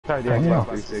Sorry, the Xbox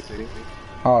 360.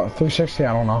 Oh, 360,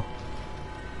 I don't know.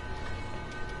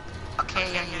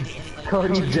 Okay, I need to invite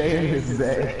Cody J and his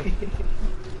Bay.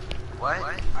 What?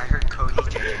 I heard Cody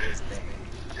J and his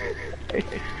Bay.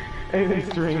 Hey, they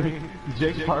stream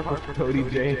Jake Parker, Cody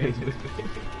J and his Bay.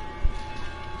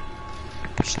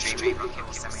 Streaming? Okay,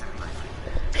 we'll send me the link.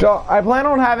 So, I plan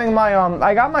on having my,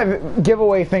 I got my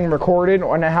giveaway thing recorded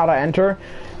on how to enter,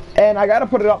 and I gotta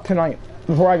put it up tonight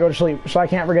before I go to sleep, so I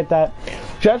can't forget that.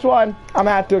 So that's why I'm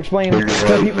gonna have to explain to people.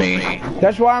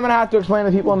 That's why I'm gonna have to explain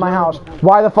to people in my house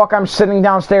why the fuck I'm sitting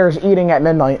downstairs eating at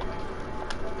midnight.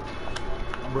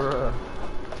 Bruh.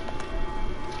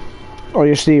 Oh,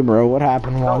 you see, bro, what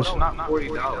happened was... No, not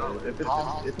 $40. If it's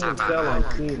on sale on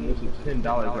Steam, which is $10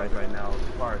 right now, as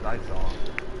far as I saw.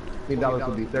 $10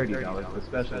 would be $30 for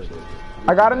special.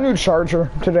 I got a new charger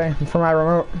today for my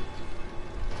remote.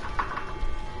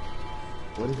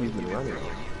 What is he been running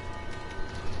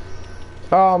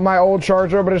on? My old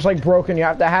charger, but it's like broken. You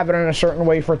have to have it in a certain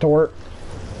way for it to work.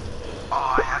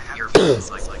 Oh, I have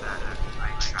earphones like that. I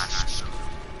trashed them.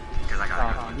 Because I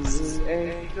got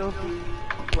earphones.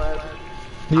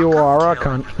 You are a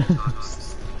cunt.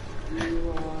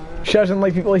 She doesn't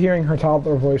like people hearing her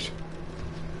toddler voice.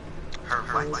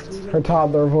 Her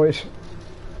toddler voice.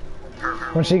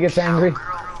 When she gets angry.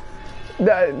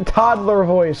 The toddler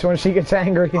voice when she gets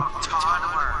angry.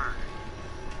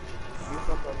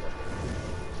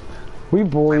 We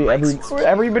bully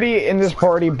everybody in this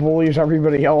party bullies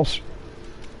everybody else.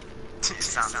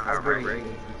 Sounds great.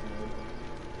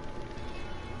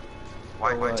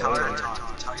 Why tell your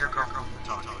girlfriend to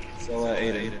talk. So,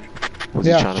 Aiden. Was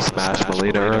he trying to smash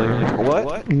Melita earlier?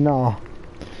 What? No.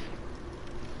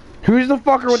 Who's the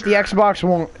fucker with the Xbox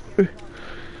One?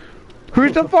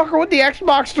 Who's the fucker with the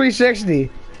Xbox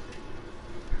 360?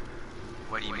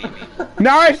 What do you mean?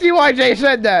 Now I see why Jay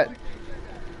said that.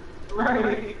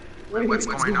 Right. What's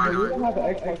going on? You don't have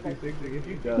an Xbox 360 if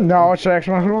you do. No, it's the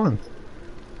Xbox One.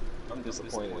 I'm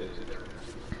disappointed.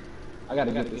 I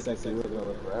gotta get this sexy with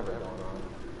forever going on.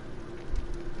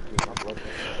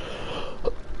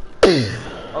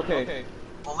 Okay.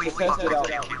 Holy fuck, you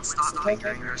can't stop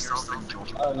fingering yourself and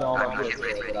No, I'm not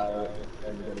but I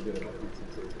am gonna get it.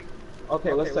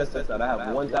 Okay, let's test this out. I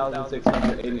have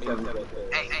 1,687.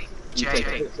 Hey,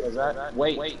 Jay.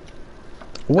 Wait.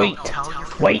 You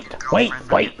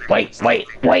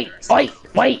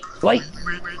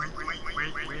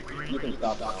can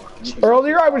stop now.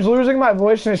 Earlier I was losing my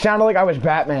voice and it sounded like I was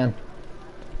Batman.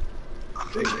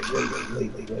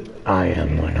 I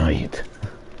am the night.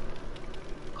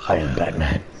 I am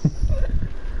Batman.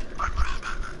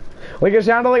 Like it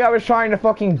sounded like I was trying to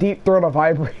fucking deep throat a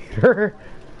vibrator.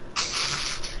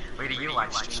 Wait, are you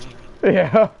live streaming?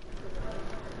 Yeah.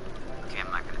 Okay,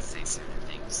 I'm not gonna say certain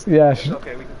things. Yes.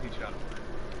 Okay, we can teach you how to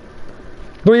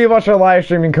play. 3 of us are live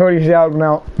streaming. Cody's out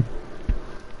now.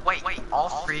 Wait, all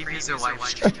 3 of you are live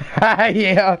streaming?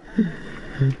 Yeah.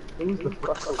 Who's the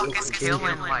What the fuck is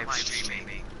Kaylin live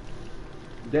streaming?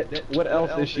 What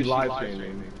else is she live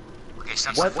streaming? Okay,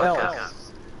 What else?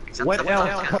 What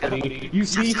else, Cody? You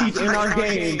see he's in our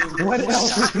game. What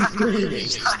else is he streaming?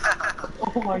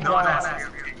 Oh my god.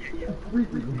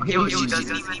 Yo, she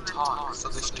doesn't even talk, so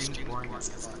the stream's boring as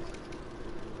fuck.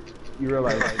 You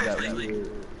realize that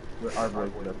our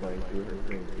version of playing through her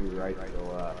stream too, right?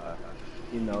 So,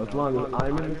 you know, as long as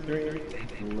I'm in the stream, it's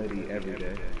Liddy every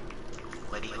day.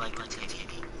 Liddy like a titty.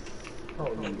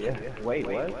 Oh, yeah. Wait,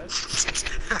 what? Racist.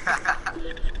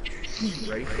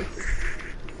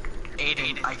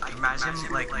 Aiden, I imagine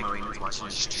like Moeen was watching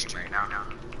the stream right now.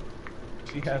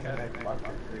 She has an Xbox.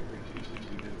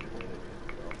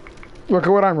 Look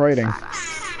at what I'm writing.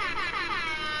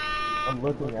 I'm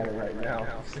looking at it right now.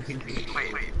 Wait,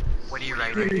 what are you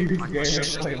writing?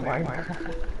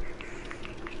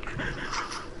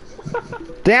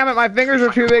 Damn it, my fingers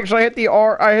are too big, so I hit the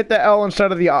R. I hit the L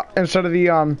instead of the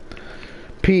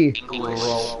P.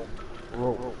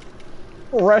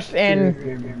 Rest in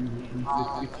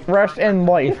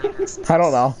life. I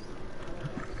don't know.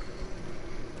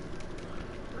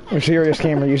 A serious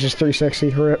gamer uses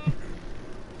 360 for it.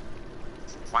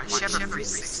 Why does she have a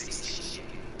 360?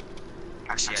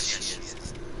 Actually, yes, she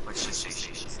is. Let's just say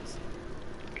she is.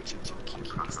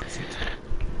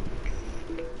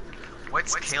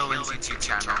 What's Kaylin's YouTube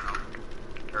channel?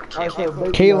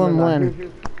 Kaylin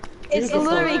Lynn. It's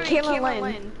literally Caitlin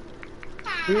Lynn.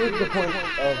 Here's the point of...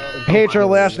 Hates her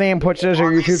last name, puts it as her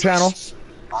YouTube channel.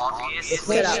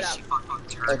 Obviously, she fucking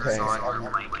turns on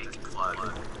like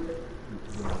plug.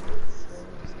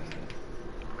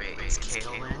 Wait, is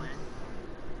Kaylin?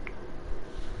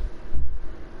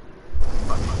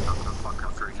 Fuck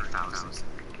up 30,000.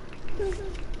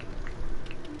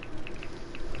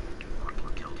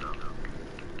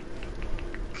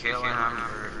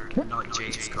 Kayla, no,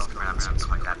 Jay's girlfriend, I'm just going to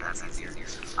call that, that's easier.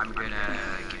 I'm gonna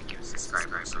give you a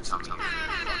subscriber, so tell me.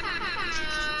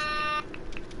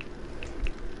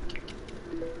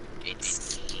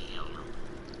 It's Kayla.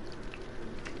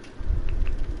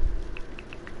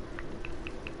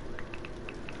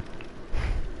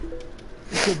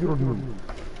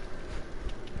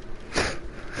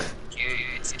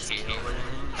 It's Kayla.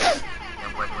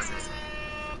 And what was it?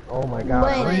 Oh my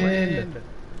god. Lynn.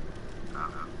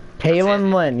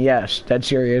 Kaylin Lynn, yes, dead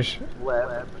serious.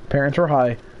 Lynn. Parents were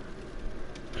high.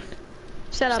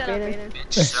 Shut up, Aiden.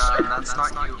 Bitch, that's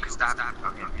not you, cause that,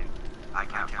 okay, I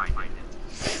can't find it.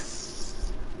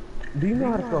 Do you know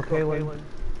how to spell Kaylin?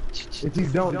 If you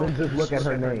don't, then just look at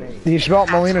her name. You spelled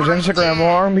Melina's Instagram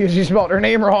wrong because you spelled her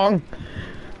name wrong.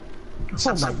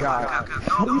 Oh my god.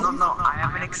 No, I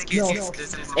have an excuse. No.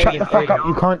 This is Shut the fuck up,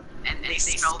 you cunt. And they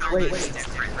spell their names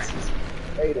different.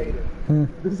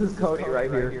 This is Cody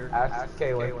right here. Ask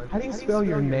Kaylin. How do you spell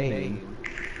your name?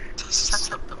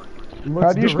 Shut up.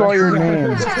 How do you spell your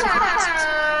name?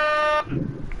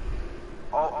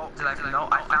 Oh, did I know?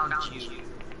 I found you.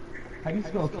 How do you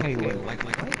spell Kaylin? Like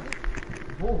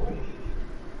boy.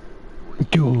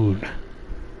 Dude.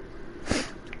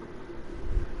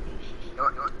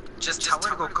 Just tell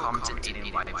her to go comment to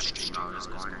Aiden live stream. I'll just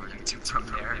go on YouTube from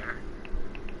there.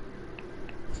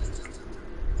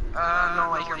 No,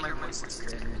 I hear my voice is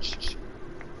cringe.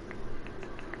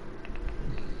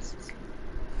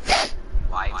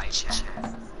 Live chat.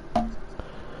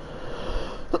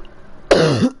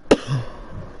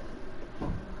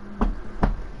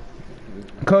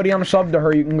 Cody, I'm subbed to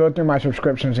her. You can go through my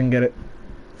subscriptions and get it.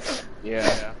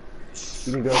 Yeah.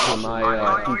 You can go to my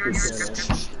YouTube channel.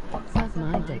 Suck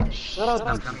my dick. Shut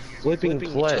up, you flipping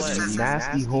pleb, you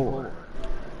nasty whore.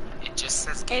 It just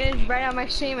says Aiden's right on my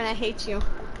stream and I hate you.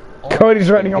 Cody's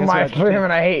writing on Guess my what? stream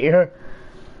and I hate you.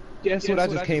 Guess what I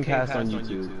just came past on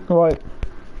YouTube? What?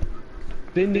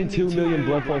 Spending 2 million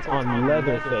blood points on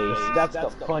Leatherface. That's the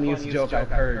funniest joke I've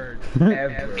heard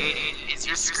ever. Is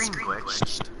your screen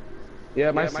glitched?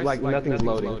 Yeah, my like nothing's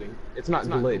loading. It's not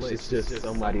glitched. It's just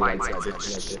somebody like got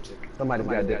disconnected. Somebody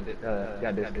got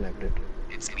disconnected.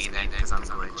 It's me then, because I'm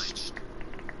glitched.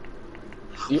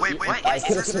 Wait, what? I Is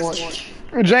could have this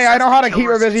sworn. Jay, I know how to keep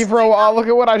her busy for a while. Look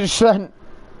at what I just sent.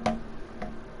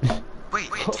 Wait,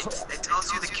 it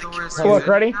tells you the killer is. Look,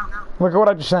 ready? Look at what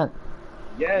I just sent.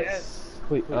 Yes.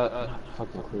 Wait,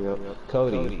 fucking clear up.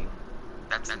 Cody.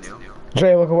 That's new.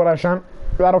 Jay, look at what I sent.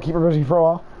 That'll keep her busy for a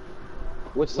while.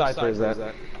 Which cipher is that?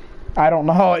 I don't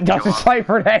know. It doesn't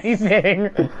cipher to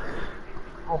anything.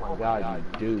 Oh my god,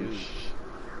 you douche.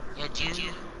 Yeah, dude.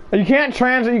 You can't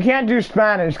translate. You can't do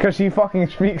Spanish because he fucking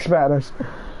speaks Spanish.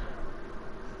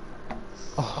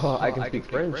 Oh, I can speak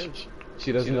French.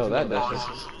 She doesn't know that, does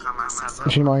she?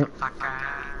 She might.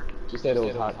 She said it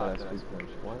was hot that I speak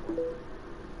French. What?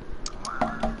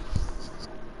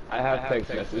 I have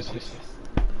text messages.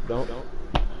 Don't.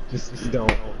 Just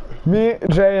don't. Me,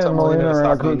 Jay, and Melina are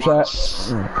in a group chat.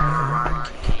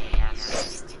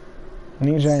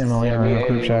 Me, Jay, and Melina are in a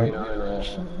group chat.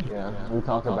 Yeah, we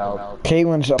talk about.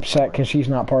 Caitlin's upset because she's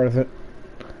not part of it.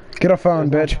 Get a phone,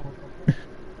 bitch.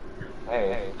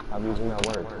 Hey, I'm using that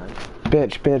word. Man.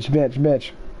 Bitch, bitch, bitch,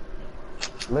 bitch.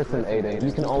 Listen, Aiden,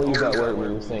 you can only use that word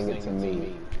when you're saying it to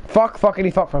me. Fuck,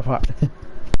 fuckity, fuck, fuck, fuck.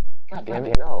 God damn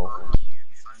it, no.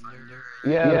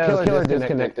 Yeah, the killer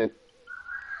disconnected.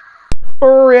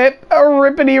 Rip,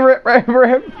 rippity, rip, rip,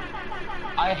 rip.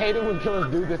 I hate it when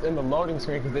killers do this in the loading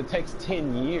screen because it takes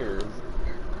 10 years.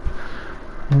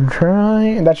 I'm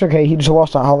trying. That's okay. He just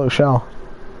lost a hollow shell.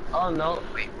 Oh no.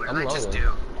 Wait, what I'm did I just loading.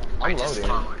 do? I'm I just loading.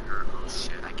 followed her. Oh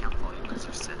shit, I can't follow you because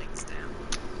your settings down.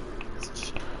 This is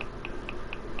shit.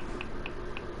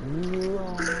 You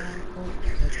are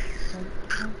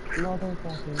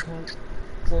motherfucking cunt.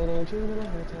 Say that you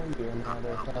never tell me you're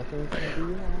motherfucking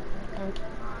cunt.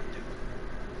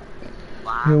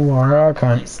 You are a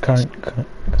cunt.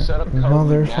 Shut up, Cody,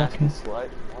 Motherfucking. you nasty slut.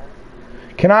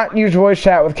 Cannot use voice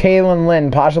chat with Kaylin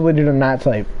Lynn, possibly due to not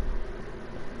type.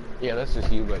 Yeah, that's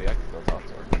just you, buddy. I can still talk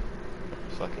to her.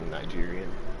 Fucking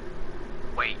Nigerian.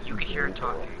 Wait, you can hear her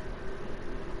talking.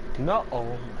 No, oh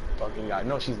my fucking god.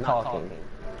 No, she's not talking.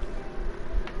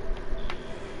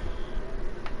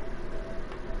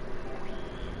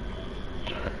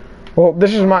 Well,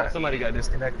 this is my. Somebody got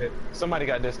disconnected. Somebody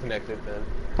got disconnected then.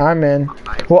 I'm in.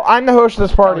 Well, I'm the host of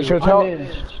this party, so tell. I'm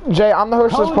in. Jay, I'm the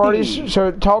host of this Cody. party,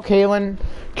 so tell Kaylin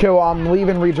to leave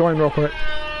and rejoin real quick.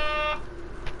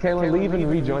 Kaylin, leave and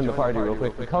rejoin the party real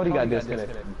quick. Cody got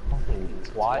disconnected. Fucking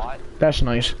twat. That's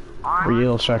nice.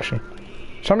 Real sexy.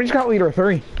 Somebody's got leader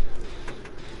 3.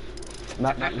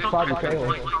 Not probably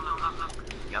Kaylin.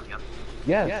 Yep.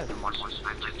 Yes. I'm watching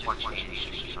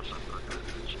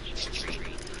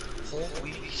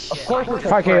Holy shit. Of course it's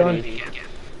Hi, Kaylin.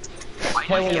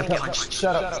 Kaylin,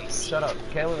 shut up.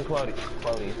 Kaylin and Cody.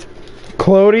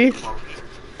 Cody?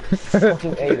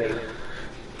 Fucking Aiden.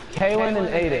 Kaylin and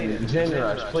Aiden, Gen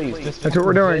Rush, please. Just That's what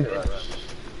we're doing.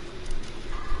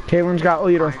 Kaylin's got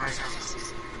leader.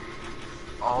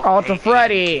 Ultra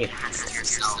Freddy!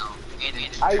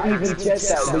 I even get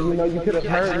that, but you know, you could have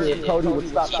heard me if Cody would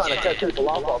stop trying to cut people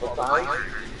off all the time.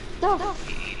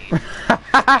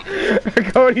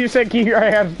 Cody said keep your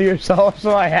hands to yourself,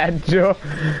 so I had to.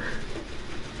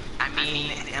 I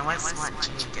mean, unless what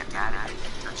you get mad at it.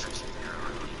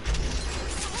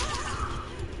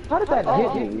 How did that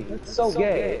hit me? That's so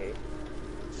gay.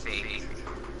 Fake.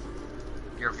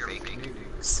 You're fake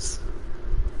news.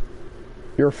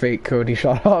 You're fake, Cody.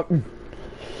 Shut up.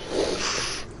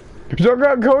 So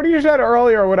Cody said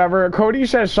earlier or whatever, Cody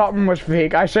said something was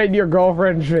fake. I said your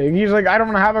girlfriend's fake. He's like, I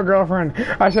don't have a girlfriend.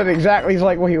 I said exactly. He's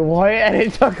like, wait, what? And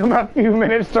it took him a few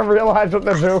minutes to realize what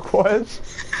the joke was.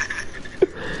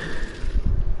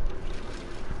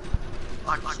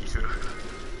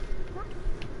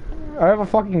 I have a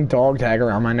fucking dog tag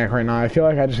around my neck right now. I feel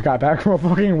like I just got back from a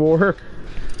fucking war.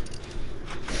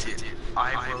 Dude,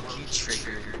 I will keep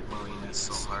triggered Marina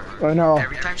so hard. I know.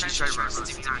 Every time she tried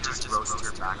roasting me, I just roast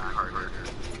her back harder.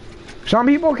 Some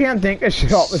people can't think this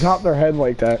shit off the top of their head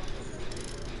like that.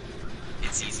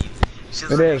 It's easy.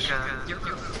 She's It is.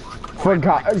 For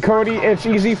Cody, it's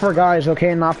easy for guys,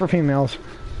 okay, not for females.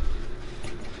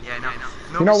 Yeah, no.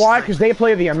 You know why? Because they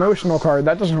play the emotional card.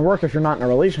 That doesn't work if you're not in a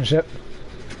relationship.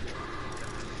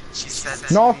 She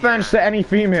said No offense to any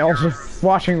females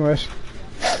watching this.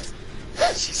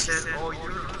 She said, oh,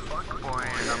 you're a fuckboy.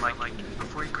 And I'm like,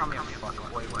 before you call me a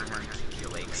fuckboy, why don't you keep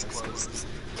your legs closed?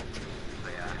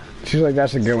 But yeah. She's like,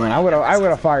 that's a good one. I would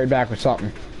have fired back with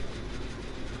something.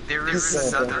 There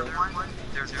is another one.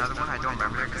 There's another one. I don't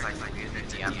remember because I like in the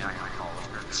DM and I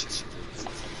followed her.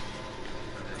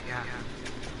 Yeah.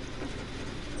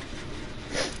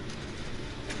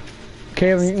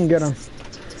 Kaylin, you can get him.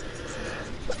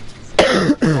 Are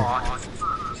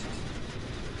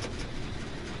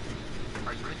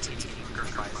you a tinker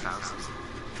 5000?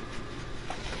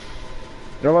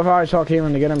 I love how I tell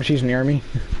Kaylin to get him. She's near me.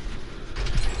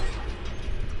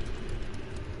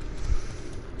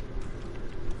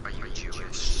 Are you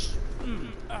Jewish?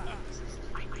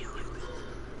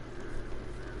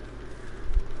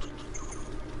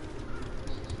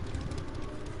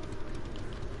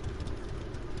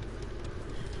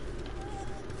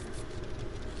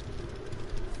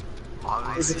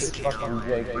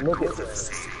 Look at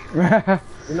this.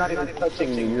 You're not even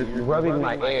touching me. You're rubbing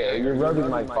my air. You're rubbing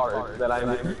my fart that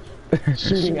I'm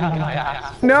shooting out my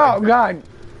ass. No, God.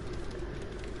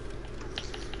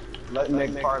 Let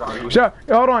Nick fart on you. So,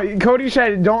 hold on. Cody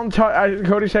said, don't touch.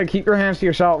 Cody said, keep your hands to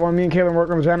yourself. When me and Kaylin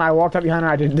worked on Zen, I walked up behind her,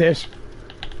 I did this.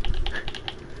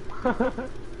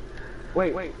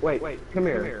 Wait. Come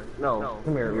here. No,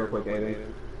 come here real quick, Aiden.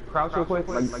 Crouch real quick.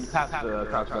 Like tap the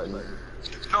crouch button.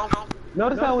 No.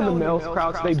 Notice how when the males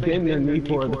crouch, they bend their knee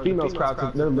forward. The females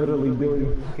crouch, they're literally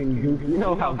doing fucking Goofy. You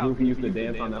know how Goofy used to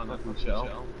dance on that fucking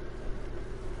show?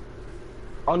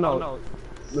 Oh no.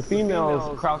 The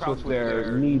females crouch with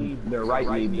their right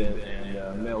knee bent,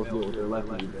 and males do it with their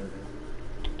left knee bent.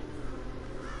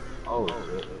 Oh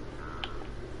shit.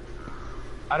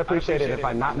 I'd appreciate it if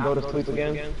I not go to sleep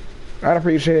again. I'd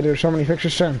appreciate it. There's so many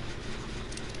fixes soon.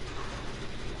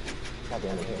 God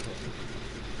damn it.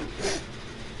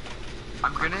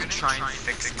 I'm gonna try and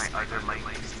fix my other mic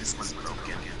because this one's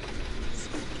broken.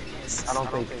 I don't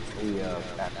think we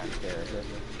actually care.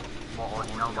 Well,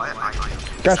 you know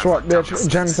what? Guess what, bitch?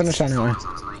 Jen finished anyway.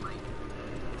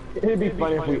 It'd be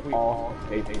funny if we all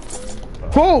hate each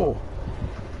other. Who?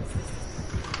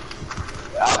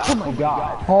 Oh my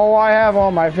god. Oh, I have all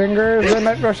my fingers in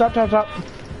it. Stop.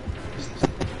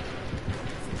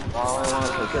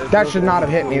 That should not have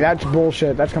hit me. That's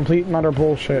bullshit. That's complete and utter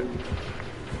bullshit.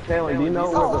 Taylor, do you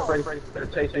know where the friends are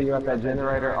chasing you at that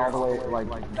generator all the way,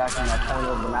 like back in that corner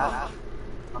of the map?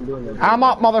 I'm doing it. I'm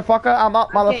up, motherfucker.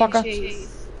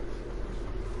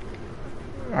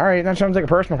 Alright, that sounds like a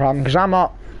personal problem, because I'm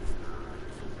up.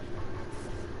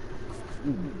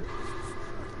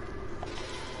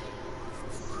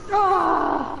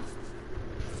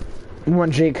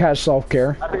 When Jake has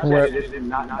self-care, rip.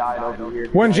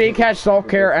 When Jake has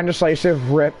self-care and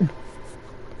decisive, rip.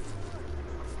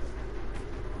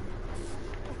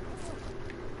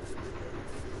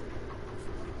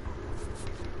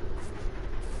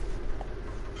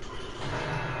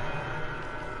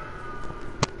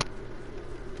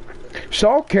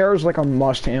 Self-care is like a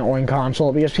must-handle in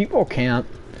console because people can't.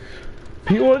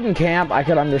 People didn't camp, I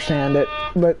could understand it,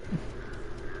 but...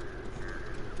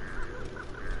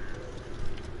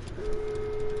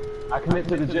 I commit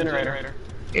to the generator.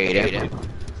 Ate it.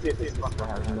 See if this fucker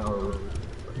has no...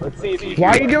 Let's see if he... Why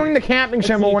are you doing the camping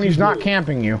symbol when he's not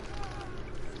camping you?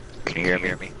 Can you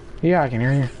hear me? Yeah, I can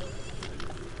hear you.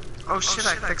 Oh shit,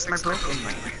 I fixed my broken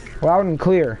mic. Loud and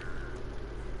clear.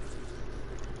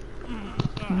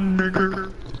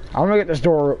 Nigger. I'm gonna get this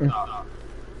door open.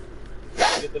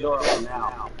 Get the door open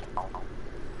now.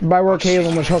 By where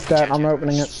Caitlin was hooked at, I'm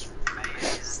opening it.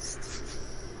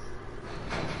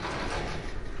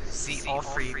 See, all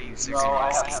three users No,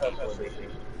 I have special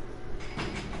edition.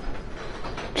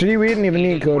 Gee, we didn't even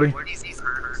need Cody. What are these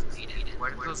perks?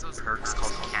 What are those perks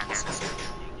called? Cancel.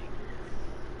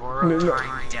 Borrow No, no.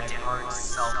 time, dead heart,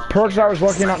 self. Perks I was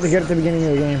looking up to get at the beginning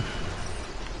of the game.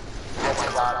 Oh my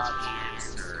god.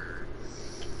 Cancer.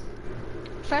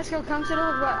 Fresco, come to the.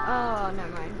 Oh,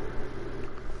 never mind.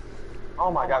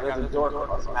 Oh my god, there's a door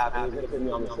across the map and he's gonna put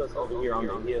me on the cliff over here on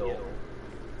the hill.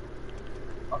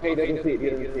 Okay, he doesn't see it, he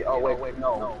doesn't see it. Oh wait,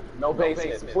 no. No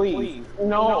basement, please.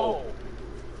 No!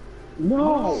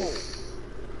 No!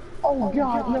 Oh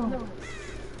god, no!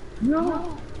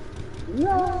 No!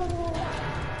 No!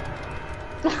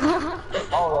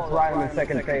 Oh, that's right in the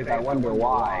second phase, I wonder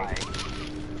why.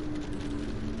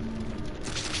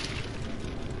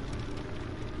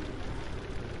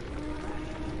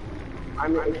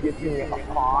 I'm getting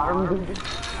armed.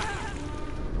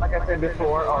 Like I said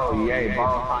before, oh yay,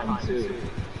 borrow time too.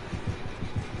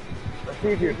 Let's see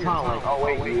if you're tunneling. Oh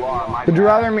wait, you are. My Would you bad.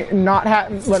 rather me not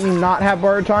have let me not have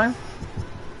borrowed time?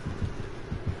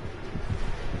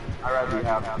 I'd rather you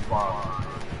have borrow time.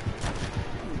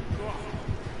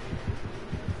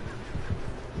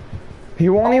 He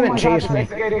won't even Oh my chase God, me.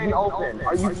 this gate isn't open.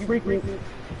 Are you freaking?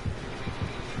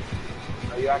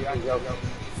 Are you actually joking?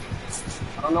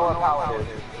 I don't know what power it is.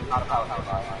 It's not a power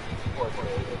survive. Of course it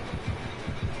is.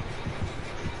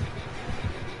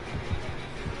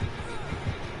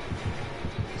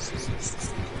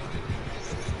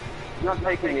 You're not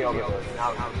taking me over there.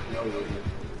 Now, no reason.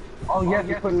 Oh yes,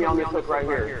 you're putting me on this hook right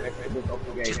here. Next to this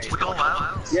open gate. Just wiggle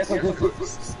out. Yes, I'm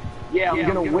just. Yeah, I'm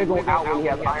gonna wiggle out when he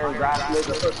has iron grasp. There's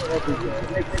a hook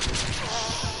everywhere.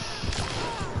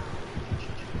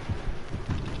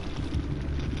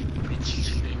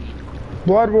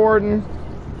 Blood Warden,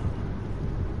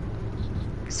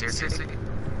 Seriously?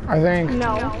 I think.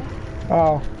 No.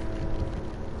 Oh.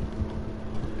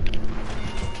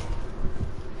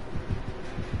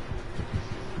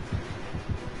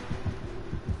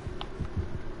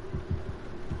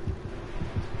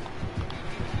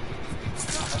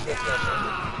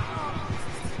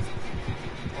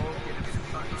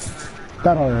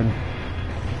 That hard.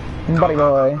 Buddy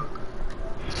boy.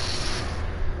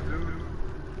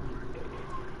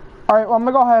 Alright, well I'm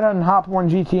gonna go ahead and hop on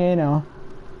GTA now.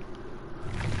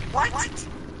 What?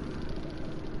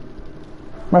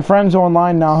 My friend's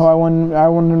online now who I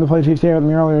wanted him to play GTA with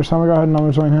me earlier, so I'm gonna go ahead and I'm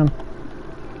gonna join him.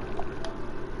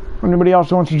 Anybody else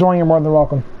who wants to join, you're more than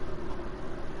welcome.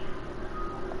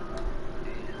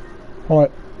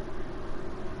 What?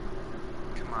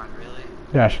 Come on, really?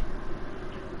 Yes.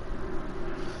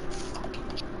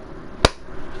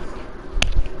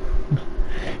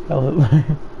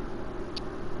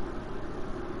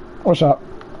 What's up?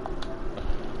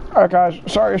 Alright guys,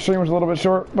 sorry your stream was a little bit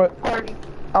short, but 30.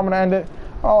 I'm gonna end it.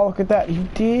 Oh, look at that. You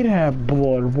did have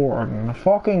Blood Warden.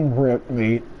 Fucking rip,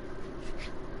 mate.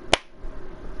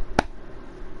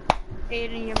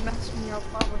 Aiden, you messed me up.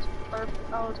 I was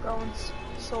perfect. I was going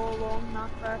so long,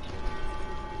 not crash.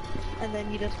 And then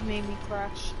you just made me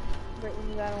crash right when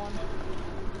you got on.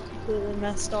 Completely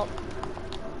messed up.